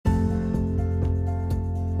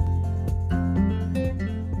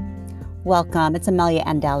Welcome, it's Amelia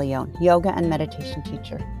Andalione, yoga and meditation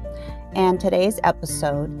teacher. And today's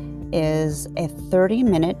episode is a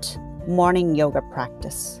 30-minute morning yoga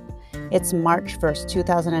practice. It's March 1st,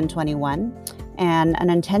 2021, and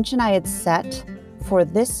an intention I had set for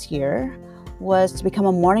this year was to become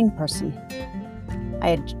a morning person. I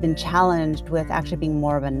had been challenged with actually being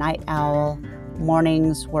more of a night owl.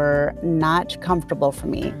 Mornings were not comfortable for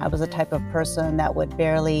me. I was the type of person that would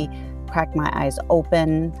barely crack my eyes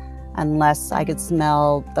open unless I could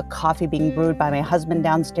smell the coffee being brewed by my husband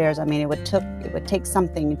downstairs. I mean, it would take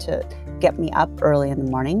something to get me up early in the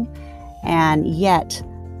morning. And yet,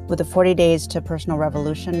 with the 40 Days to Personal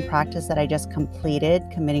Revolution practice that I just completed,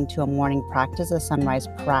 committing to a morning practice, a sunrise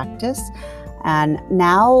practice, and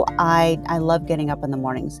now I love getting up in the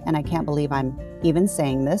mornings, and I can't believe I'm even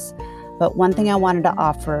saying this. But one thing I wanted to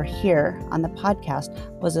offer here on the podcast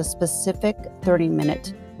was a specific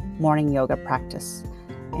 30-minute morning yoga practice,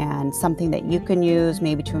 and something that you can use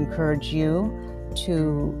maybe to encourage you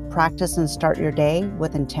to practice and start your day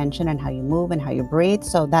with intention and how you move and how you breathe.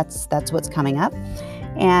 So that's what's coming up.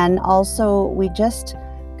 And also, we just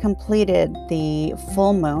completed the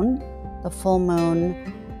full moon,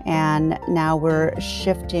 and now we're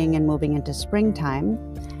shifting and moving into springtime.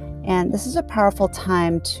 And this is a powerful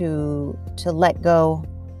time to let go,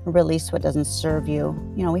 release what doesn't serve you.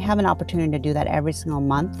 You know, we have an opportunity to do that every single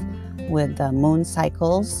month with the moon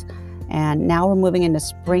cycles. And now we're moving into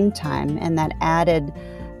springtime, and that added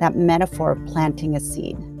that metaphor of planting a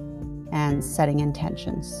seed and setting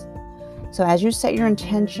intentions. So as you set your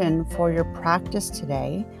intention for your practice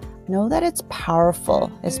today, know that it's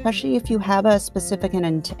powerful, especially if you have a specific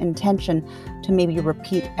intention to maybe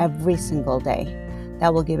repeat every single day.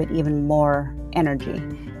 That will give it even more energy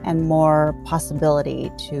and more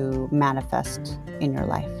possibility to manifest in your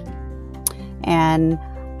life. And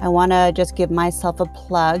I want to just give myself a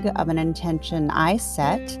plug of an intention I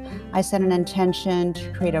set. I set an intention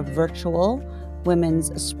to create a virtual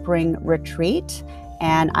women's spring retreat,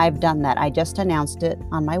 and I've done that. I just announced it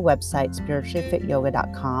on my website,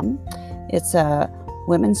 spirituallyfityoga.com. It's a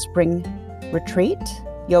women's spring retreat,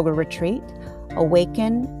 yoga retreat.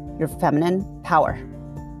 Awaken your feminine power.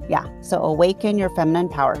 Yeah, so awaken your feminine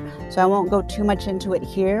power. So I won't go too much into it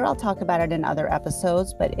here. I'll talk about it in other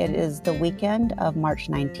episodes, but it is the weekend of March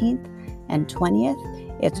 19th and 20th.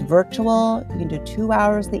 It's virtual. You can do 2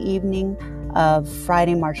 hours the evening of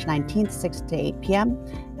Friday, March 19th, 6 to 8 p.m.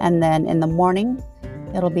 And then in the morning,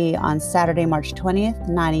 it'll be on Saturday, March 20th,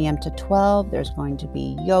 9 a.m. to 12. There's going to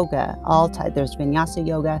be yoga, there's vinyasa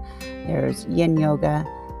yoga, there's yin yoga,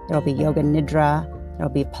 there'll be yoga nidra,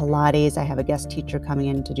 there'll be Pilates. I have a guest teacher coming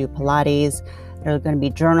in to do Pilates. There's going to be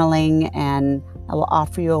journaling, and I will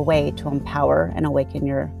offer you a way to empower and awaken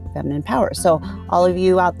your feminine power. So all of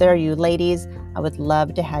you out there, you ladies, I would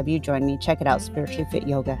love to have you join me. Check it out,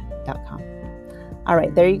 spirituallyfityoga.com. All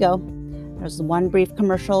right, there you go. There's one brief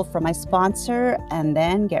commercial from my sponsor, and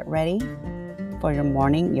then get ready for your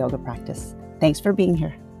morning yoga practice. Thanks for being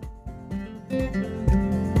here.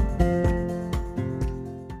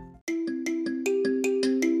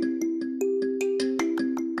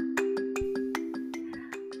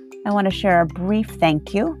 I want to share a brief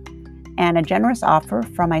thank you and a generous offer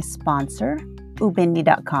from my sponsor,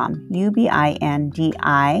 Ubindi.com, Ubindi.com.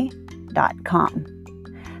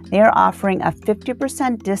 They are offering a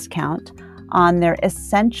 50% discount on their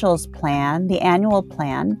Essentials plan, the annual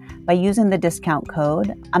plan, by using the discount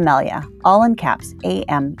code Amelia, all in caps,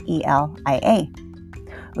 AMELIA.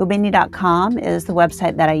 Ubindi.com is the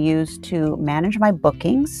website that I use to manage my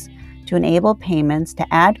bookings, to enable payments, to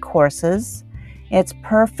add courses. It's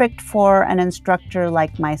perfect for an instructor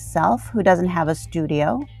like myself who doesn't have a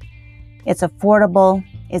studio. It's affordable.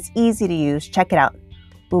 It's easy to use. Check it out,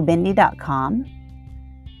 Ubindi.com.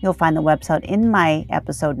 You'll find the website in my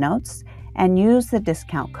episode notes, and use the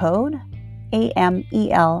discount code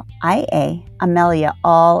AMELIA, Amelia,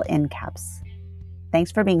 all in caps.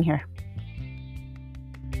 Thanks for being here.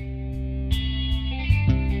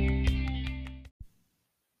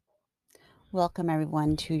 Welcome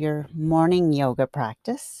everyone to your morning yoga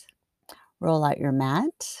practice. Roll out your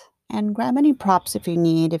mat and grab any props if you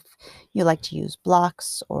need. If you like to use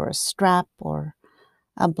blocks or a strap or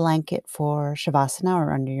a blanket for Shavasana,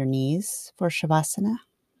 or under your knees for Shavasana.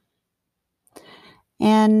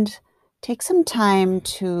 And take some time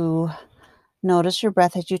to notice your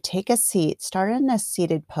breath as you take a seat. Start in a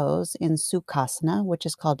seated pose in Sukhasana, which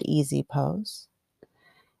is called easy pose.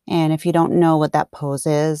 And if you don't know what that pose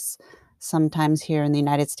is, Sometimes here in the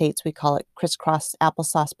United States, we call it crisscross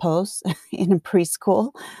applesauce pose in a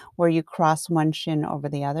preschool, where you cross one shin over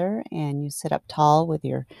the other and you sit up tall with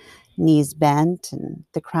your knees bent and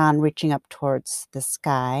the crown reaching up towards the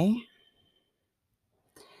sky.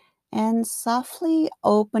 And softly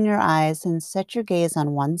open your eyes and set your gaze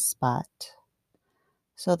on one spot.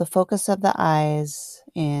 So the focus of the eyes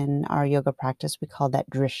in our yoga practice, we call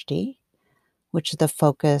that drishti, which is the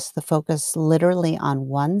focus literally on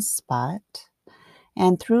one spot.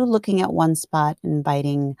 And through looking at one spot,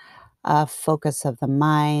 inviting a focus of the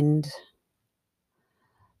mind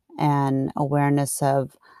and awareness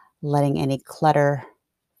of letting any clutter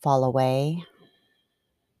fall away.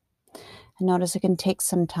 And notice it can take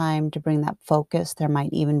some time to bring that focus. There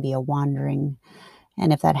might even be a wandering.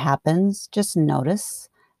 And if that happens, just notice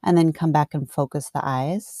and then come back and focus the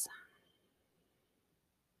eyes.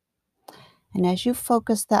 And as you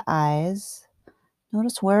focus the eyes,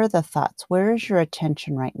 notice, where are the thoughts? Where is your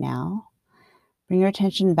attention right now? Bring your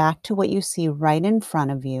attention back to what you see right in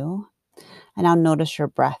front of you. And now notice your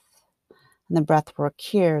breath. And the breath work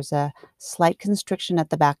here is a slight constriction at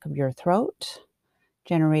the back of your throat,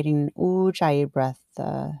 generating an ujjayi breath,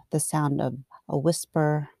 the sound of a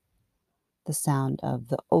whisper, the sound of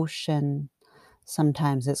the ocean.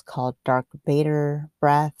 Sometimes it's called dark Vader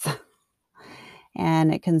breath.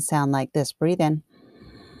 And it can sound like this. Breathe in.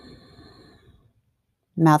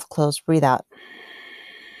 Mouth closed, breathe out.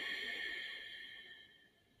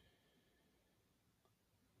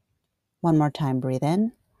 One more time, breathe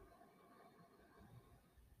in.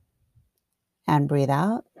 And breathe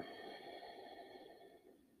out.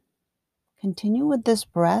 Continue with this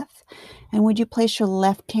breath. And would you place your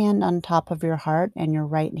left hand on top of your heart and your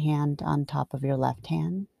right hand on top of your left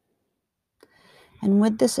hand? And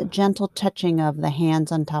with this gentle touching of the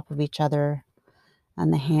hands on top of each other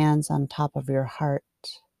and the hands on top of your heart,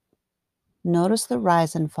 notice the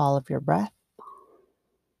rise and fall of your breath.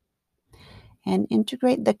 And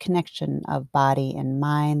integrate the connection of body and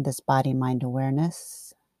mind, this body-mind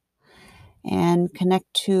awareness. And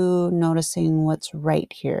connect to noticing what's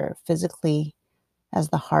right here physically as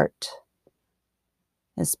the heart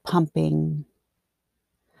is pumping,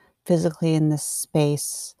 physically in this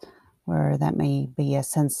space where that may be a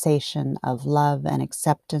sensation of love and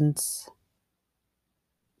acceptance.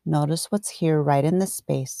 Notice what's here right in this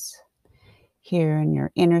space, here in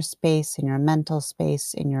your inner space, in your mental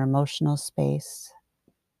space, in your emotional space.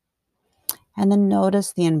 And then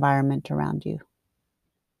notice the environment around you,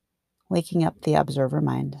 waking up the observer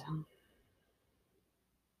mind.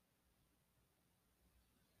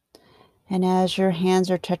 And as your hands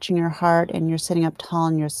are touching your heart and you're sitting up tall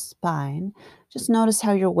in your spine, just notice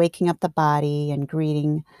how you're waking up the body and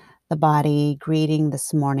greeting the body, greeting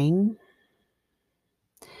this morning.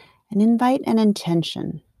 And invite an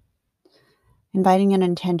intention. Inviting an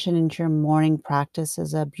intention into your morning practice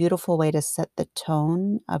is a beautiful way to set the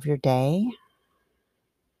tone of your day.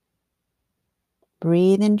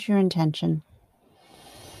 Breathe into your intention.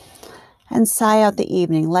 And sigh out the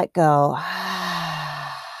evening. Let go.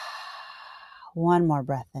 One more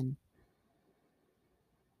breath in.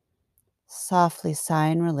 Softly sigh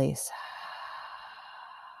and release.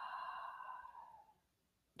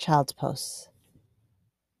 Child's pose.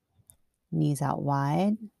 Knees out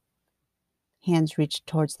wide. Hands reach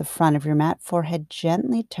towards the front of your mat. Forehead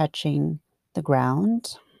gently touching the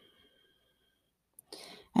ground.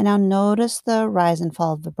 And now notice the rise and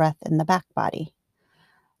fall of the breath in the back body.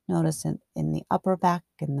 Notice in the upper back,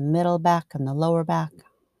 in the middle back, and the lower back.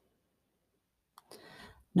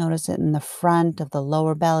 Notice it in the front of the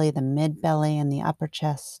lower belly, the mid belly, and the upper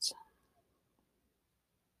chest.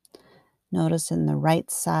 Notice in the right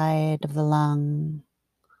side of the lung,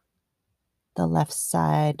 the left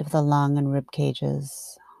side of the lung and rib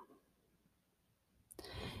cages.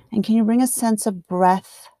 And can you bring a sense of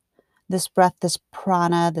breath, this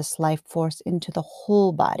prana, this life force into the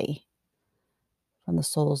whole body? From the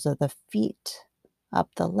soles of the feet,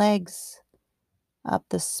 up the legs, up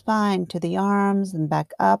the spine to the arms and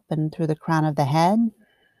back up and through the crown of the head.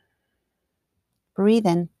 Breathe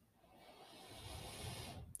in.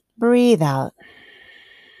 Breathe out.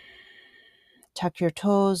 Tuck your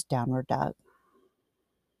toes, downward dog.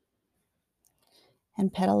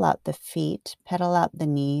 And pedal out the feet, pedal out the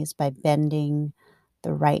knees by bending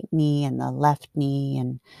the right knee and the left knee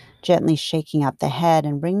and gently shaking out the head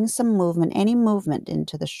and bringing some movement, any movement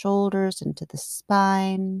into the shoulders, into the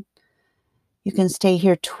spine. You can stay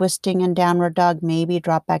here twisting in downward dog, maybe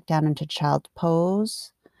drop back down into child's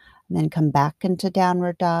pose, and then come back into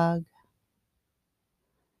downward dog.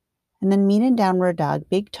 And then meet in downward dog,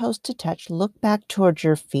 big toes to touch. Look back towards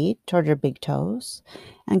your feet, toward your big toes,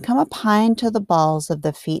 and come up high into the balls of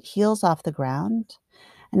the feet, heels off the ground.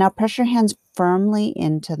 And now press your hands firmly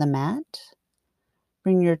into the mat.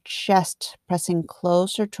 Bring your chest pressing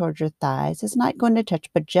closer towards your thighs. It's not going to touch,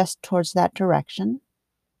 but just towards that direction.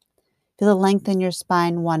 Feel the length in your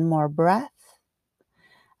spine. One more breath.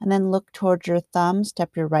 And then look towards your thumb.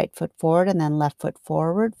 Step your right foot forward and then left foot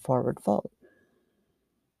forward, forward fold.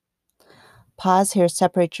 Pause here,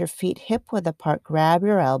 separate your feet hip width apart, grab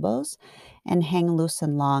your elbows, and hang loose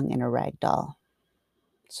and long in a ragdoll.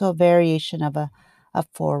 So a variation of a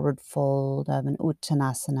forward fold of an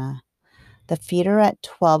Uttanasana. The feet are at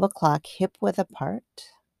 12 o'clock, hip width apart.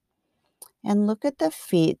 And look at the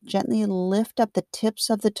feet. Gently lift up the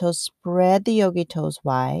tips of the toes, spread the yogi toes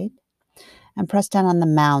wide, and press down on the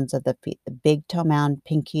mounds of the feet, the big toe mound,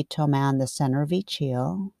 pinky toe mound, the center of each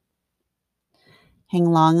heel. Hang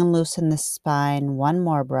long and loose in the spine. One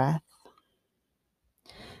more breath.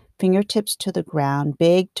 Fingertips to the ground,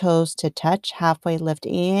 big toes to touch, halfway lift.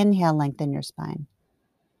 Inhale, lengthen your spine.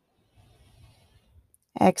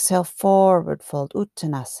 Exhale, forward fold,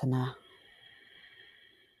 Uttanasana.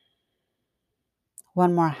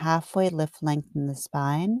 One more halfway lift, lengthen the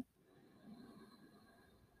spine.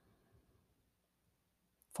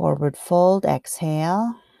 Forward fold,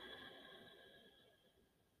 exhale.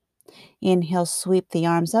 Inhale, sweep the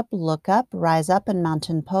arms up, look up, rise up in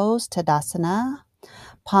mountain pose, Tadasana.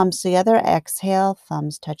 Palms together, exhale,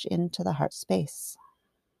 thumbs touch into the heart space.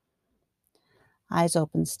 Eyes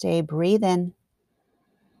open, stay, breathe in.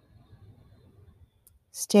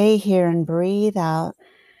 Stay here and breathe out.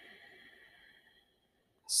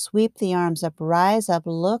 Sweep the arms up, rise up,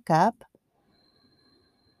 look up.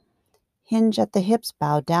 Hinge at the hips,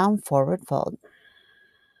 bow down, forward fold.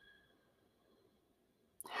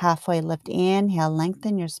 Halfway lift, inhale,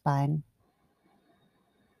 lengthen your spine.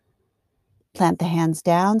 Plant the hands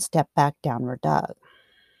down, step back, downward dog.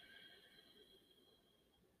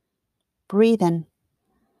 Breathe in.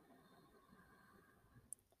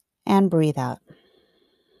 And breathe out.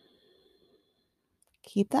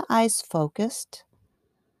 Keep the eyes focused.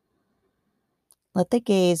 Let the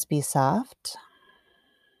gaze be soft.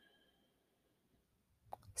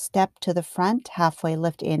 Step to the front, halfway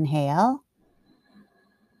lift, inhale.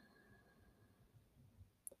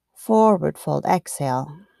 Forward fold,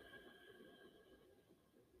 exhale.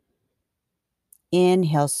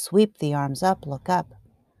 Inhale, sweep the arms up, look up.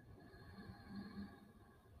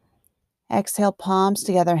 Exhale, palms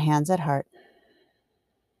together, hands at heart.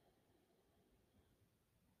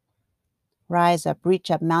 Rise up,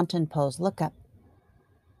 reach up, mountain pose, look up.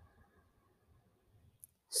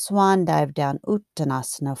 Swan dive down,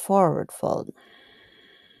 Uttanasana, forward fold.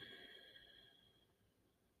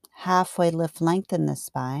 Halfway lift, lengthen the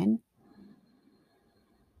spine.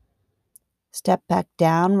 Step back,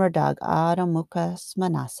 downward dog, Adho Mukha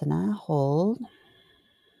Svanasana, hold.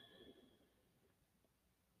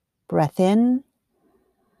 Breath in.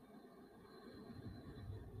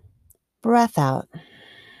 Breath out.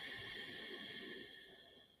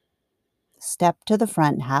 Step to the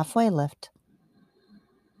front, halfway lift.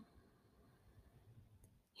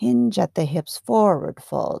 Hinge at the hips, forward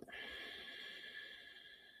fold.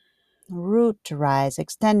 Root to rise,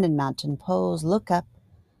 extended mountain pose, look up.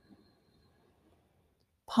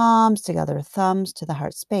 Palms together, thumbs to the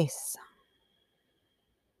heart space.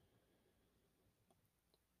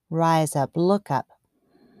 Rise up, look up.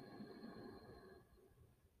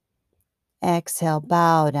 Exhale,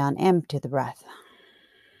 bow down, empty the breath.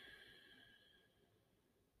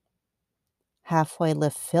 Halfway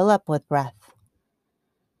lift, fill up with breath.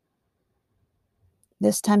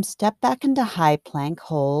 This time, step back into high plank,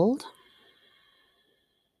 hold.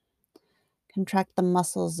 Contract the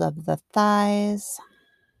muscles of the thighs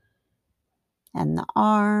and the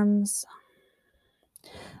arms.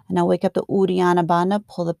 And now wake up to Uddiyana Bandha.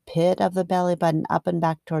 Pull the pit of the belly button up and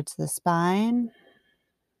back towards the spine.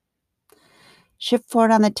 Shift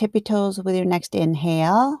forward on the tippy toes with your next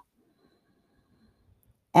inhale.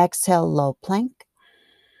 Exhale, low plank.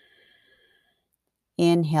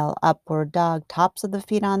 Inhale, upward dog. Tops of the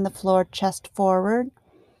feet on the floor, chest forward.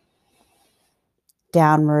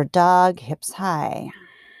 Downward dog, hips high.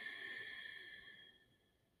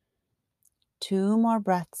 2 more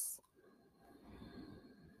breaths.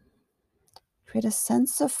 Create a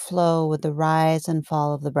sense of flow with the rise and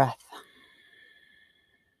fall of the breath.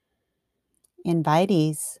 Invite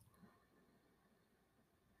ease.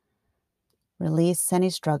 Release any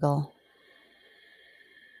struggle.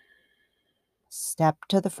 Step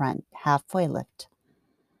to the front, halfway lift.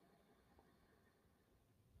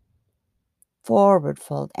 Forward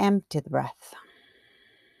fold, empty the breath.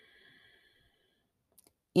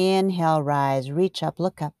 Inhale, rise, reach up,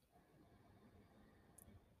 look up.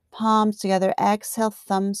 Palms together, exhale,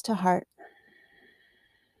 thumbs to heart.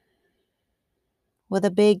 With a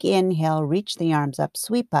big inhale, reach the arms up,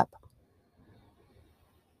 sweep up.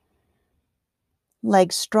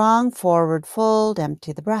 Legs strong, forward fold,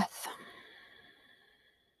 empty the breath.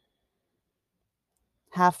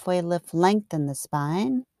 Halfway lift, lengthen the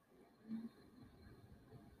spine.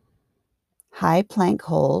 High plank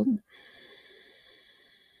hold.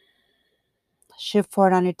 Shift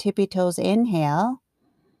forward on your tippy toes, inhale.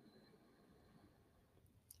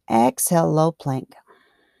 Exhale, low plank.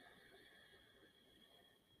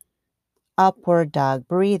 Upward dog,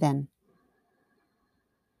 breathe in.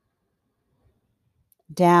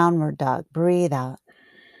 Downward dog, breathe out.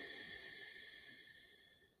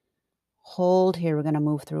 Hold here. We're going to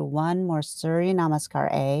move through one more Surya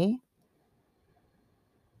Namaskar A.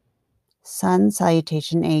 Sun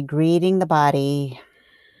Salutation A, greeting the body.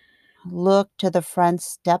 Look to the front,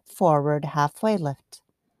 step forward, halfway lift.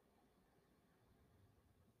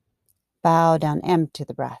 Bow down, empty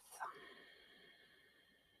the breath.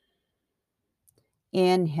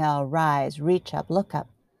 Inhale, rise, reach up, look up.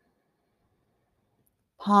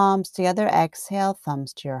 Palms together, exhale,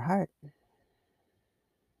 thumbs to your heart.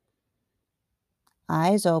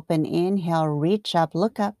 Eyes open, inhale, reach up,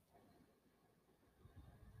 look up.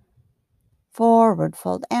 Forward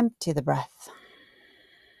fold, empty the breath.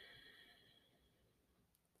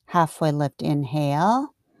 Halfway lift,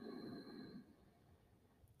 inhale.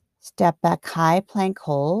 Step back, high plank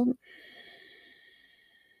hold.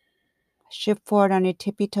 Shift forward on your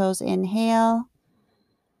tippy toes, inhale.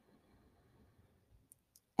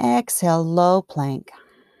 Exhale, low plank.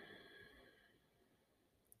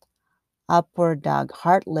 Upward dog,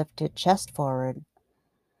 heart lifted, chest forward.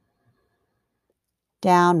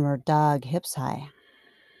 Downward dog, hips high.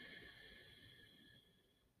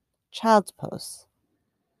 Child's pose.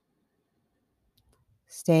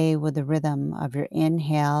 Stay with the rhythm of your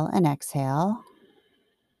inhale and exhale.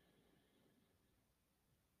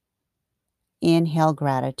 Inhale,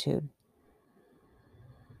 gratitude.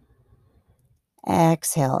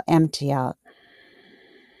 Exhale, empty out.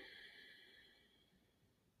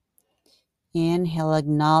 Inhale,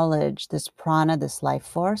 acknowledge this prana, this life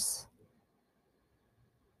force.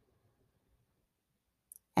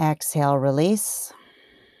 Exhale, release.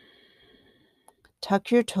 Tuck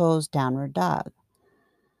your toes, downward dog.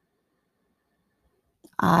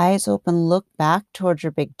 Eyes open, look back towards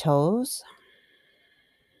your big toes.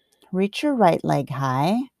 Reach your right leg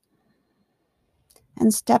high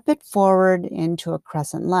and step it forward into a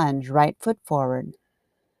crescent lunge, right foot forward.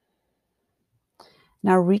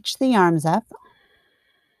 Now reach the arms up.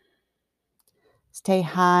 Stay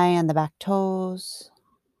high on the back toes.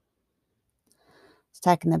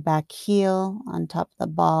 Stacking the back heel on top of the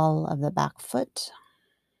ball of the back foot.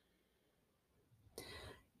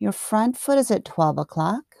 Your front foot is at 12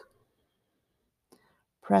 o'clock.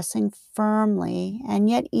 Pressing firmly and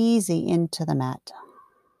yet easy into the mat.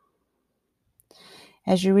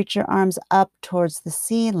 As you reach your arms up towards the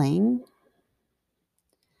ceiling,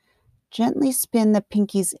 gently spin the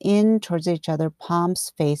pinkies in towards each other,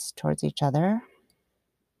 palms face towards each other.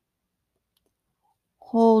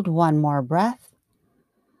 Hold one more breath.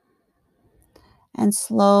 And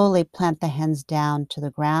slowly plant the hands down to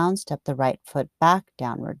the ground. Step the right foot back,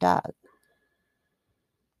 downward dog.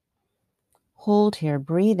 Hold here,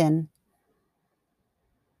 breathe in.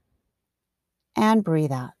 And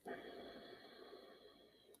breathe out.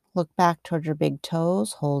 Look back toward your big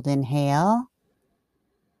toes. Hold, inhale.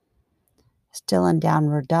 Still in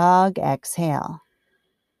downward dog, exhale.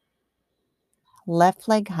 Left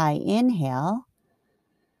leg high, inhale.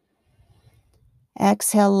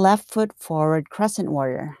 Exhale, left foot forward, crescent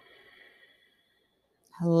warrior.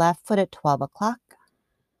 Left foot at 12 o'clock.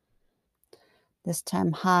 This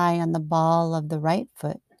time high on the ball of the right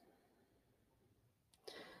foot.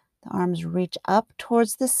 The arms reach up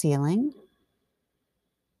towards the ceiling.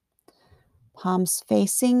 Palms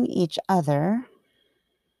facing each other.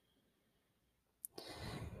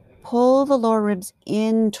 Pull the lower ribs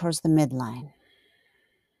in towards the midline.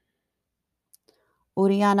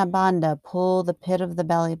 Uddiyana Bandha, pull the pit of the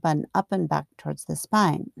belly button up and back towards the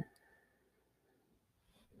spine.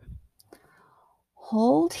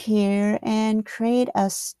 Hold here and create a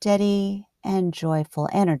steady and joyful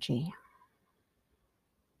energy.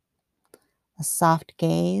 A soft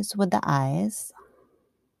gaze with the eyes.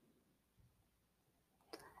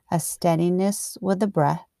 A steadiness with the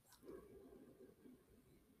breath.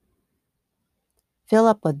 Fill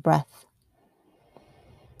up with breath.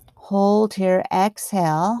 Hold here,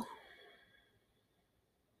 exhale.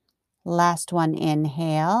 Last one,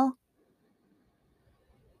 inhale.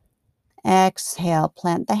 Exhale,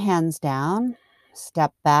 plant the hands down.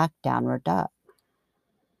 Step back, downward dog.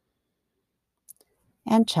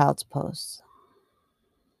 And child's pose.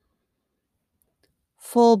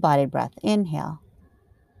 Full body breath, inhale.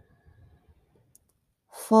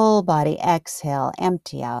 Full body exhale,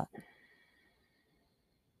 empty out.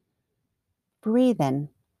 Breathe in.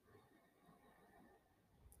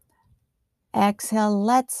 Exhale,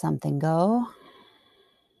 let something go.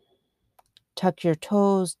 Tuck your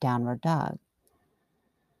toes, downward dog.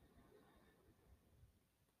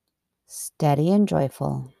 Steady and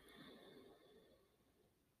joyful.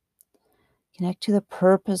 Connect to the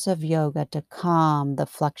purpose of yoga to calm the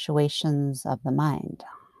fluctuations of the mind.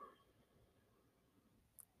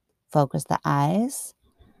 Focus the eyes.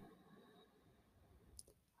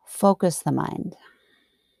 Focus the mind.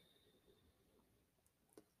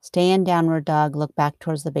 Stay in downward dog. Look back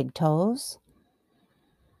towards the big toes.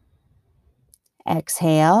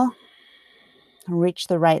 Exhale. Reach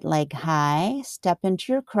the right leg high. Step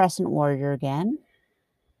into your crescent warrior again.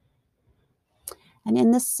 And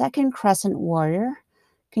in the second crescent warrior,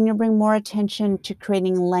 can you bring more attention to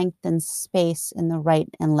creating length and space in the right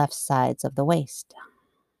and left sides of the waist?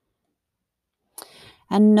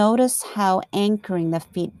 And notice how anchoring the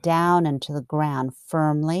feet down into the ground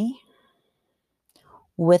firmly,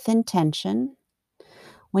 with intention.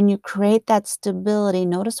 When you create that stability,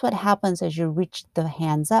 notice what happens as you reach the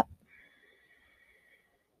hands up.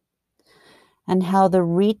 And how the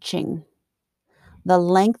reaching, the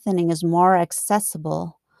lengthening is more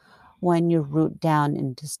accessible when you root down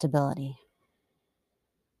into stability.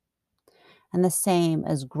 And the same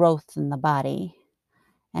as growth in the body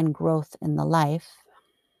and growth in the life.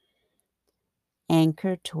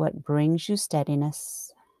 Anchor to what brings you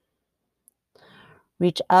steadiness.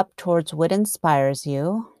 Reach up towards what inspires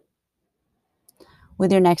you.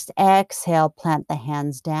 With your next exhale, plant the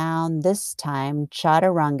hands down. This time,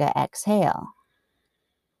 chaturanga exhale.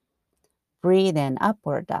 Breathe in,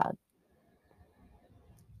 upward dog.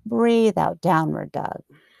 Breathe out, downward dog.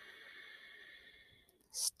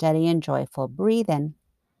 Steady and joyful. Breathe in.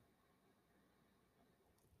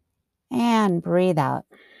 And breathe out.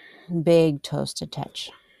 Big toes to touch.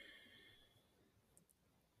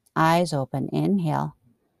 Eyes open. Inhale.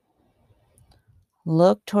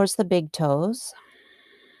 Look towards the big toes.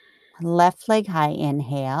 Left leg high.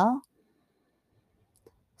 Inhale.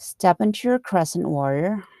 Step into your crescent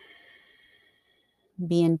warrior.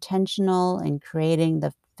 Be intentional in creating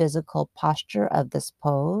the physical posture of this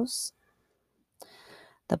pose.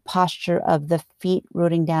 The posture of the feet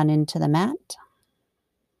rooting down into the mat.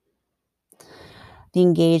 The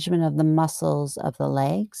engagement of the muscles of the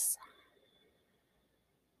legs.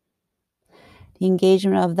 The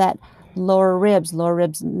engagement of that lower ribs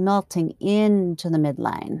melting into the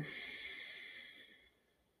midline.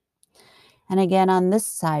 And again on this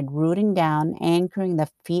side, rooting down, anchoring the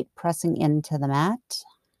feet, pressing into the mat.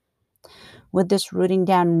 With this rooting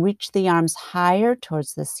down, reach the arms higher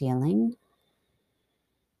towards the ceiling.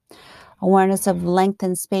 Awareness of length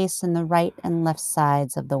and space in the right and left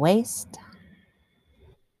sides of the waist.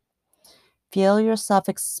 Feel yourself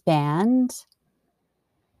expand.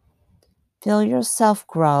 Feel yourself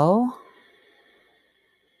grow.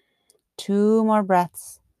 2 more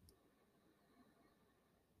breaths.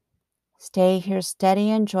 Stay here steady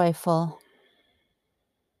and joyful.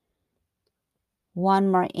 1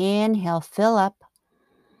 more inhale, fill up.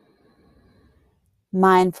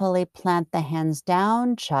 Mindfully plant the hands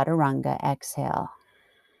down, chaturanga, exhale.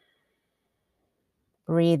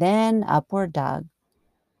 Breathe in, upward dog.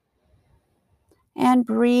 And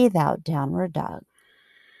breathe out, downward dog.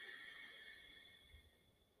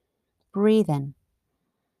 Breathe in.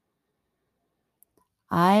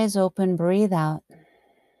 Eyes open, breathe out.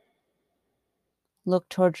 Look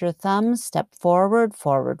towards your thumbs, step forward,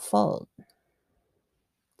 forward fold.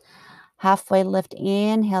 Halfway lift,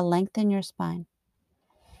 inhale, lengthen your spine.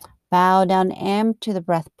 Bow down, empty the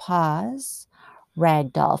breath, pause.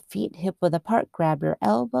 Ragdoll, feet hip width apart, grab your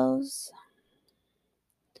elbows.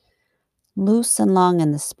 Loose and long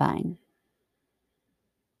in the spine.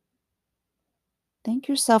 Thank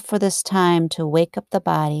yourself for this time to wake up the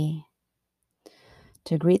body,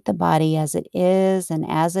 to greet the body as it is and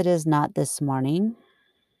as it is not this morning.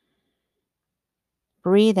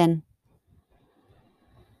 Breathe in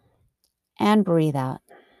and breathe out.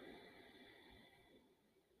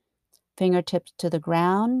 Fingertips to the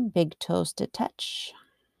ground, big toes to touch.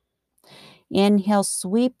 Inhale,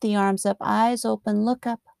 sweep the arms up, eyes open, look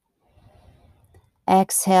up.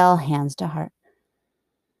 Exhale, hands to heart.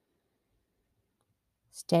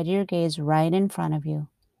 Steady your gaze right in front of you.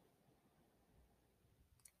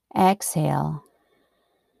 Exhale.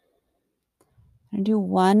 And do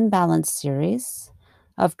one balance series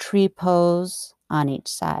of tree pose on each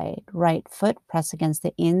side. Right foot press against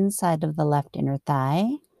the inside of the left inner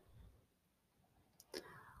thigh.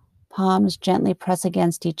 Palms gently press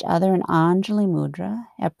against each other in Anjali Mudra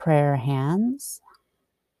at prayer hands.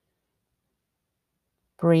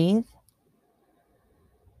 Breathe.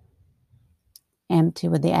 Empty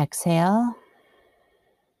with the exhale.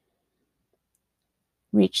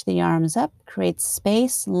 Reach the arms up, create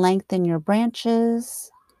space, lengthen your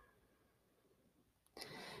branches,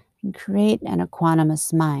 and create an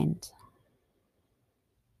equanimous mind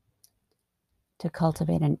to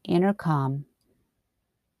cultivate an inner calm,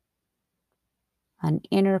 an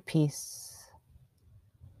inner peace,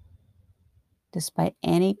 despite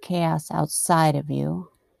any chaos outside of you.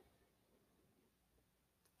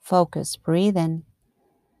 Focus, breathe in,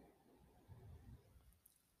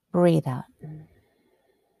 breathe out.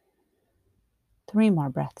 3 more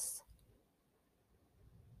breaths.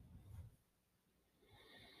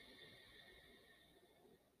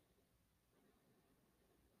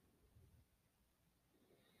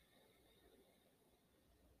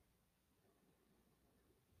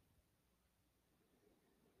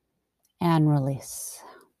 And release.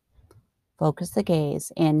 Focus the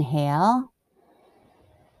gaze. Inhale.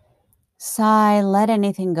 Sigh, let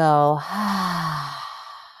anything go.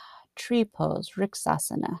 Tree pose,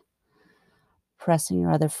 Vriksasana. Pressing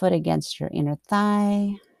your other foot against your inner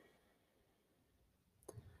thigh.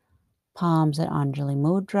 Palms at Anjali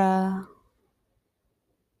Mudra.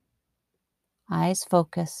 Eyes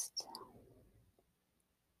focused.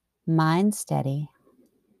 Mind steady.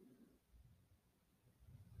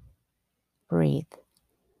 Breathe.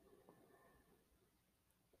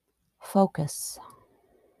 Focus.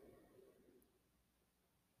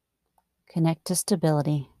 Connect to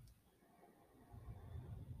stability.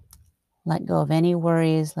 Let go of any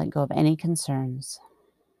worries. Let go of any concerns.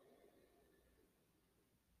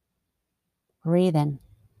 Breathe in.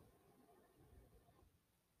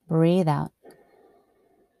 Breathe out.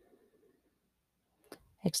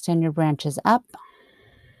 Extend your branches up.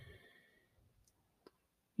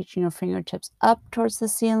 Reaching your fingertips up towards the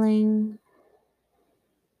ceiling.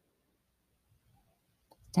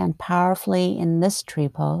 Stand powerfully in this tree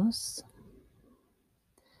pose.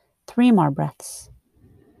 3 more breaths.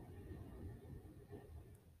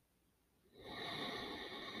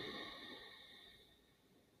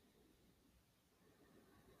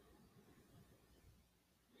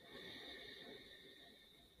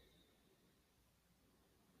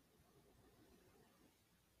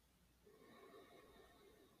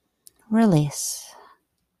 Release.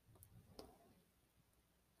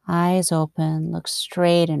 Eyes open, look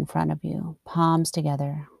straight in front of you, palms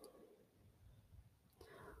together.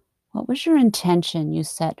 What was your intention you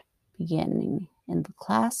set beginning in the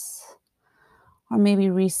class? Or maybe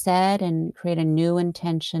reset and create a new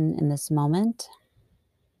intention in this moment.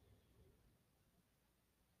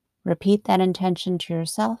 Repeat that intention to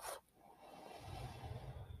yourself.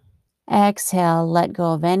 Exhale, let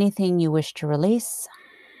go of anything you wish to release.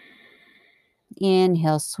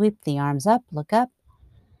 Inhale, sweep the arms up, look up.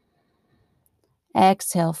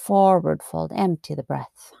 Exhale, forward fold, empty the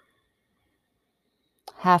breath.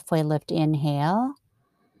 Halfway lift, inhale.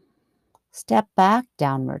 Step back,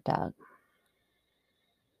 downward dog.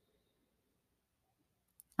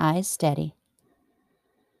 Eyes steady.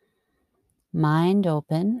 Mind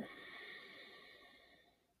open.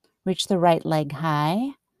 Reach the right leg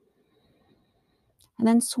high. And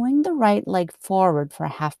then swing the right leg forward for a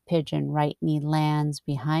half pigeon. Right knee lands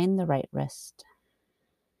behind the right wrist.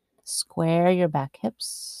 Square your back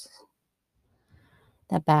hips.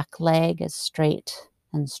 That back leg is straight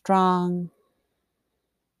and strong.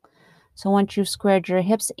 So once you've squared your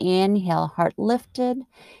hips, inhale, heart lifted.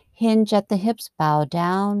 Hinge at the hips, bow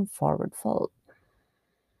down, forward fold.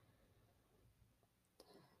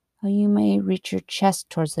 Or you may reach your chest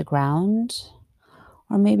towards the ground.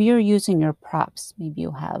 Or maybe you're using your props. Maybe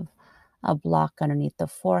you have a block underneath the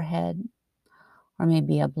forehead. Or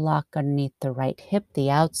maybe a block underneath the right hip,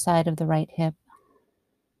 the outside of the right hip.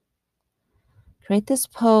 Create this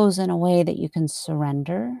pose in a way that you can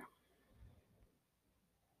surrender.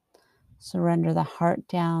 Surrender the heart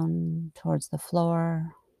down towards the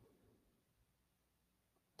floor.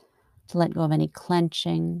 To let go of any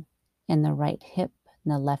clenching in the right hip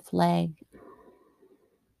and the left leg.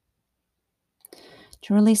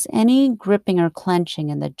 To release any gripping or clenching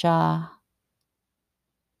in the jaw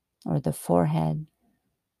or the forehead.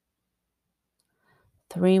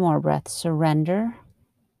 3 more breaths. Surrender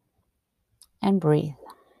and breathe.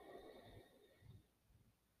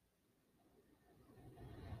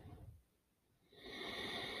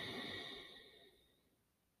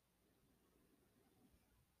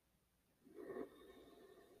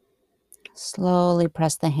 Slowly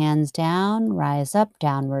press the hands down, rise up,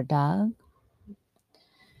 downward dog.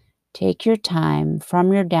 Take your time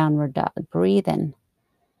from your downward dog. Breathe in.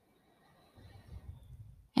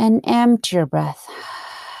 And empty your breath.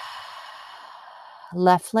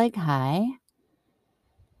 Left leg high.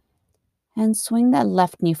 And swing that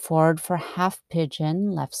left knee forward for half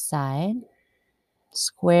pigeon, left side.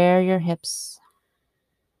 Square your hips.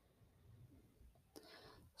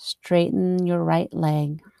 Straighten your right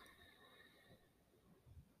leg.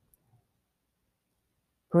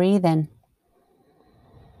 Breathe in.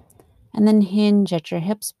 And then hinge at your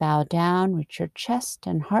hips, bow down, reach your chest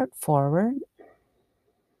and heart forward.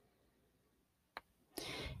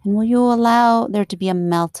 And will you allow there to be a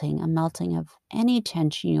melting of any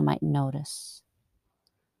tension you might notice?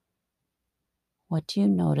 What do you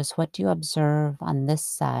notice? What do you observe on this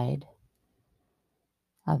side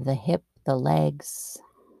of the hip, the legs?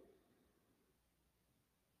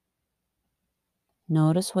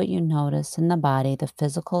 Notice what you notice in the body, the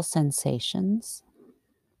physical sensations.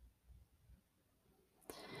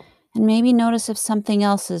 And maybe notice if something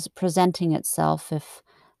else is presenting itself, if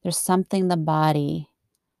there's something the body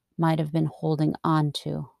might have been holding on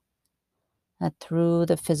to, that through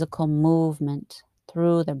the physical movement,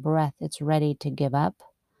 through the breath, it's ready to give up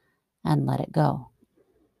and let it go.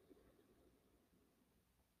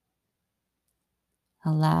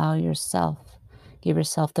 Allow yourself, give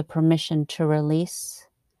yourself the permission to release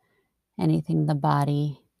anything the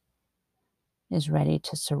body is ready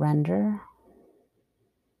to surrender.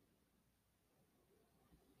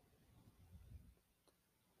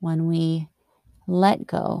 When we let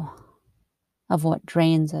go of what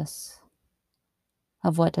drains us,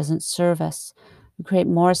 of what doesn't serve us, we create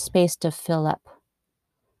more space to fill up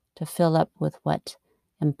with what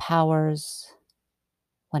empowers,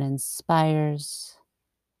 what inspires,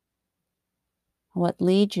 what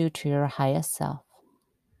leads you to your highest self.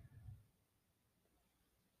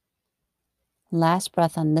 Last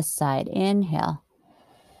breath on this side. Inhale.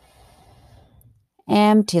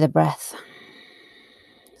 Empty the breath.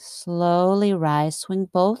 Slowly rise. Swing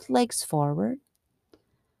both legs forward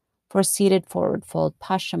for seated forward fold,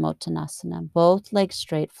 Paschimottanasana. Both legs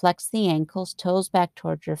straight. Flex the ankles, toes back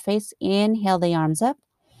towards your face. Inhale the arms up.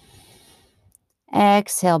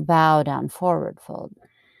 Exhale, bow down, forward fold.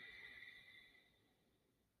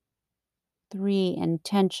 3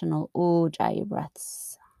 intentional Ujjayi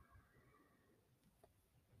breaths.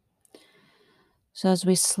 So as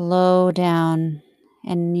we slow down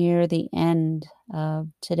and near the end of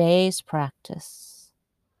today's practice,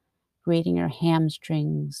 greeting your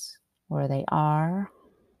hamstrings where they are,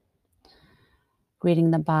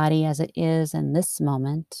 greeting the body as it is in this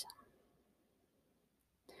moment,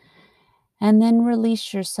 and then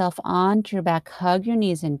release yourself onto your back, hug your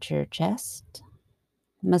knees into your chest,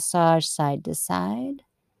 massage side to side,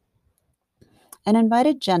 and invite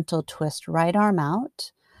a gentle twist, right arm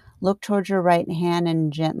out. Look towards your right hand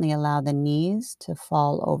and gently allow the knees to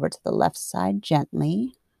fall over to the left side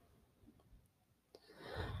gently.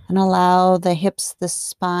 And allow the hips, the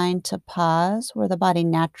spine to pause where the body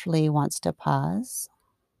naturally wants to pause.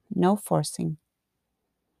 No forcing.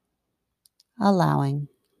 Allowing.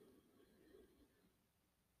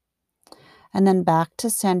 And then back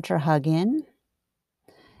to center, hug in,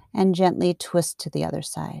 and gently twist to the other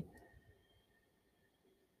side.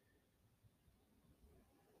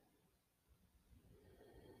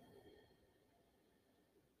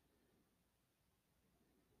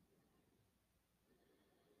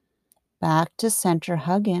 Back to center,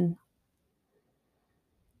 hug in.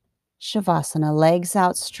 Shavasana, legs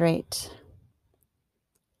out straight.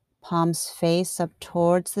 Palms face up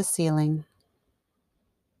towards the ceiling.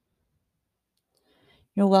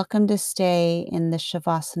 You're welcome to stay in the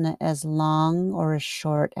Shavasana as long or as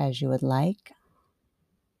short as you would like.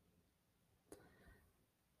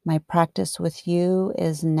 My practice with you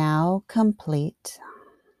is now complete.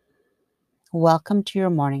 Welcome to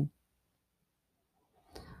your morning.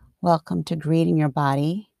 Welcome to greeting your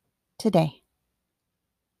body today.